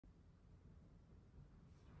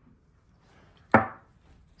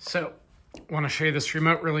So, I want to show you this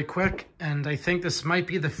remote really quick, and I think this might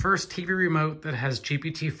be the first TV remote that has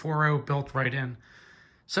GPT-4o built right in.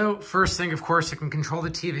 So, first thing, of course, I can control the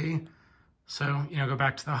TV. So, go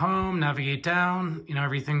back to the home, navigate down,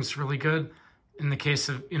 everything's really good in the case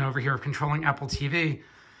of, over here of controlling Apple TV.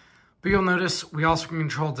 But you'll notice we also can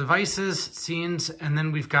control devices, scenes, and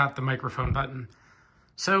then we've got the microphone button.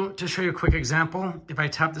 So, to show you a quick example, if I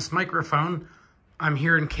tap this microphone, I'm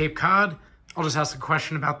here in Cape Cod. I'll just ask a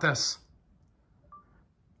question about this.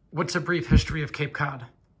 What's a brief history of Cape Cod?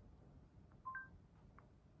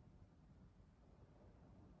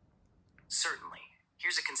 Certainly.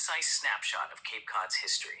 Here's a concise snapshot of Cape Cod's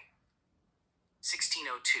history.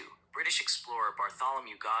 1602, British explorer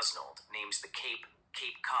Bartholomew Gosnold names the Cape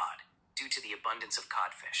Cod due to the abundance of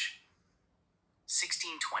codfish.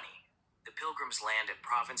 1620, the Pilgrims land at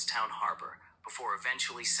Provincetown Harbor before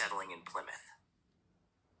eventually settling in Plymouth.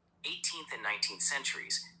 18th and 19th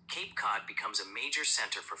centuries, Cape Cod becomes a major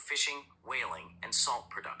center for fishing, whaling, and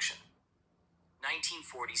salt production.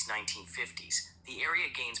 1940s, 1950s, the area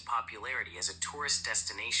gains popularity as a tourist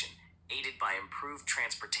destination, aided by improved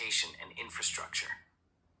transportation and infrastructure.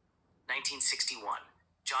 1961,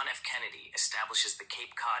 John F. Kennedy establishes the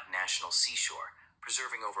Cape Cod National Seashore,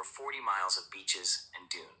 preserving over 40 miles of beaches and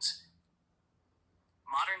dunes.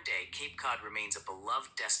 Modern day, Cape Cod remains a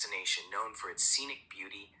beloved destination known for its scenic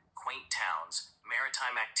beauty, quaint towns,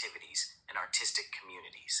 maritime activities, and artistic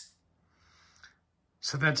communities.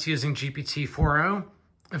 So that's using GPT-4o.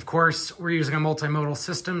 Of course, we're using a multimodal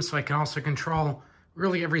system, so I can also control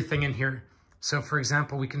really everything in here. So for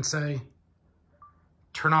example, we can say,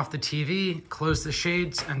 turn off the TV, close the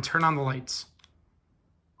shades, and turn on the lights.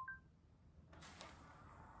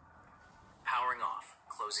 Powering off,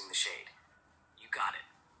 closing the shade. You got it.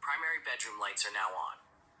 Primary bedroom lights are now on.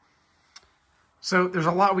 So there's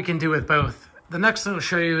a lot we can do with both. The next thing I'll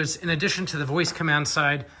show you is, in addition to the voice command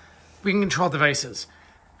side, we can control devices.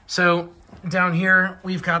 So down here,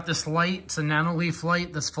 we've got this light. It's a nanoleaf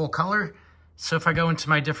light that's full color. So if I go into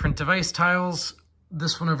my different device tiles,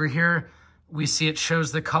 this one over here, we see it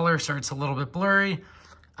shows the color, so it's a little bit blurry.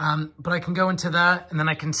 But I can go into that, and then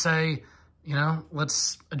I can say,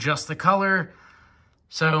 let's adjust the color.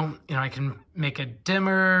 So, I can make it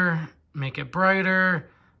dimmer, make it brighter.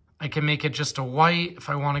 I can make it just a white if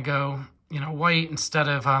I want to go, white instead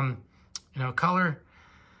of, color.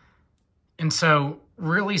 And so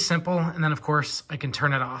really simple. And then of course I can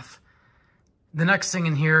turn it off. The next thing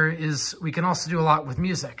in here is we can also do a lot with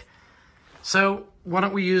music. So why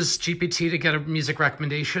don't we use GPT to get a music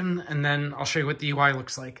recommendation, and then I'll show you what the UI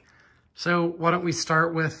looks like. So why don't we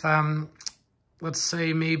start with, let's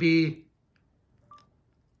say maybe,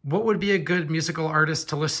 what would be a good musical artist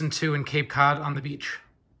to listen to in Cape Cod on the beach?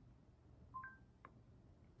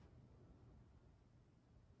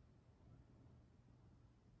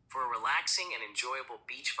 For a relaxing and enjoyable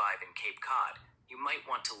beach vibe in Cape Cod, you might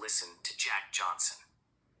want to listen to Jack Johnson.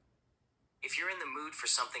 If you're in the mood for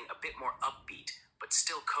something a bit more upbeat, but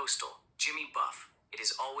still coastal, Jimmy Buff, it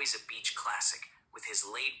is always a beach classic with his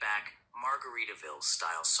laid-back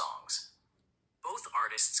Margaritaville-style songs. Both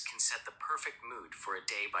artists can set the perfect mood for a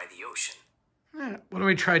day by the ocean. Why don't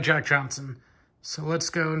we try Jack Johnson? So let's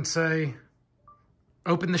go and say,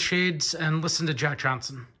 open the shades and listen to Jack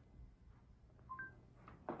Johnson.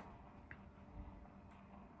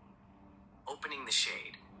 Opening the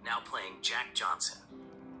shade, now playing Jack Johnson.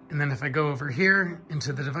 And then if I go over here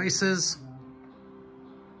into the devices,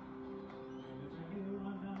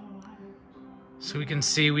 so we can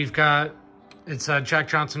see we've got, it's Jack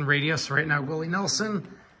Johnson radio, so right now Willie Nelson,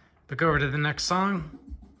 but go over to the next song.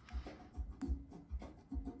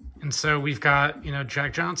 And so we've got,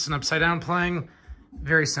 Jack Johnson upside down playing.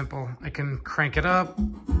 Very simple. I can crank it up,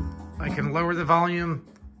 I can lower the volume,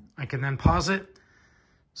 I can then pause it.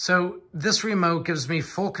 So this remote gives me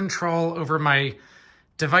full control over my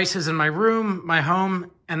devices in my room, my home,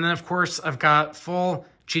 and then of course I've got full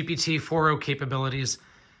GPT-4o capabilities.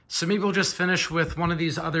 So maybe we'll just finish with one of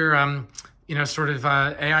these other,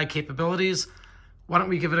 AI capabilities. Why don't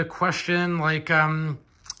we give it a question like, I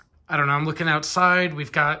don't know, I'm looking outside.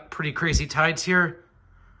 We've got pretty crazy tides here.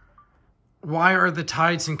 Why are the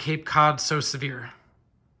tides in Cape Cod so severe?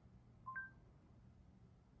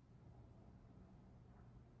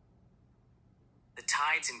 The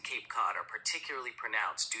tides in Cape Cod are particularly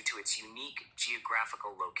pronounced due to its unique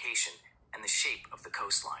geographical location and the shape of the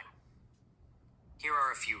coastline. Here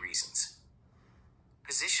are a few reasons.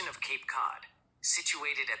 Position of Cape Cod.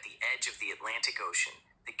 Situated at the edge of the Atlantic Ocean,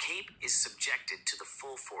 the Cape is subjected to the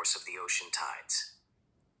full force of the ocean tides.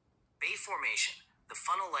 Bay formation. The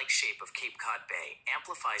funnel-like shape of Cape Cod Bay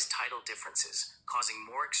amplifies tidal differences, causing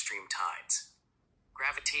more extreme tides.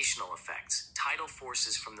 Gravitational effects, tidal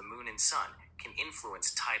forces from the moon and sun, can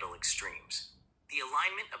influence tidal extremes. The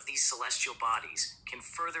alignment of these celestial bodies can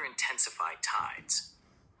further intensify tides.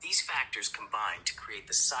 These factors combine to create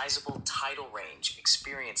the sizable tidal range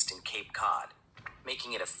experienced in Cape Cod,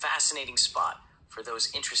 making it a fascinating spot for those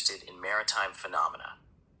interested in maritime phenomena.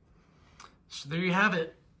 So there you have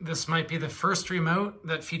it. This might be the first remote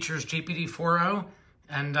that features GPT-4o,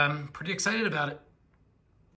 and I'm pretty excited about it.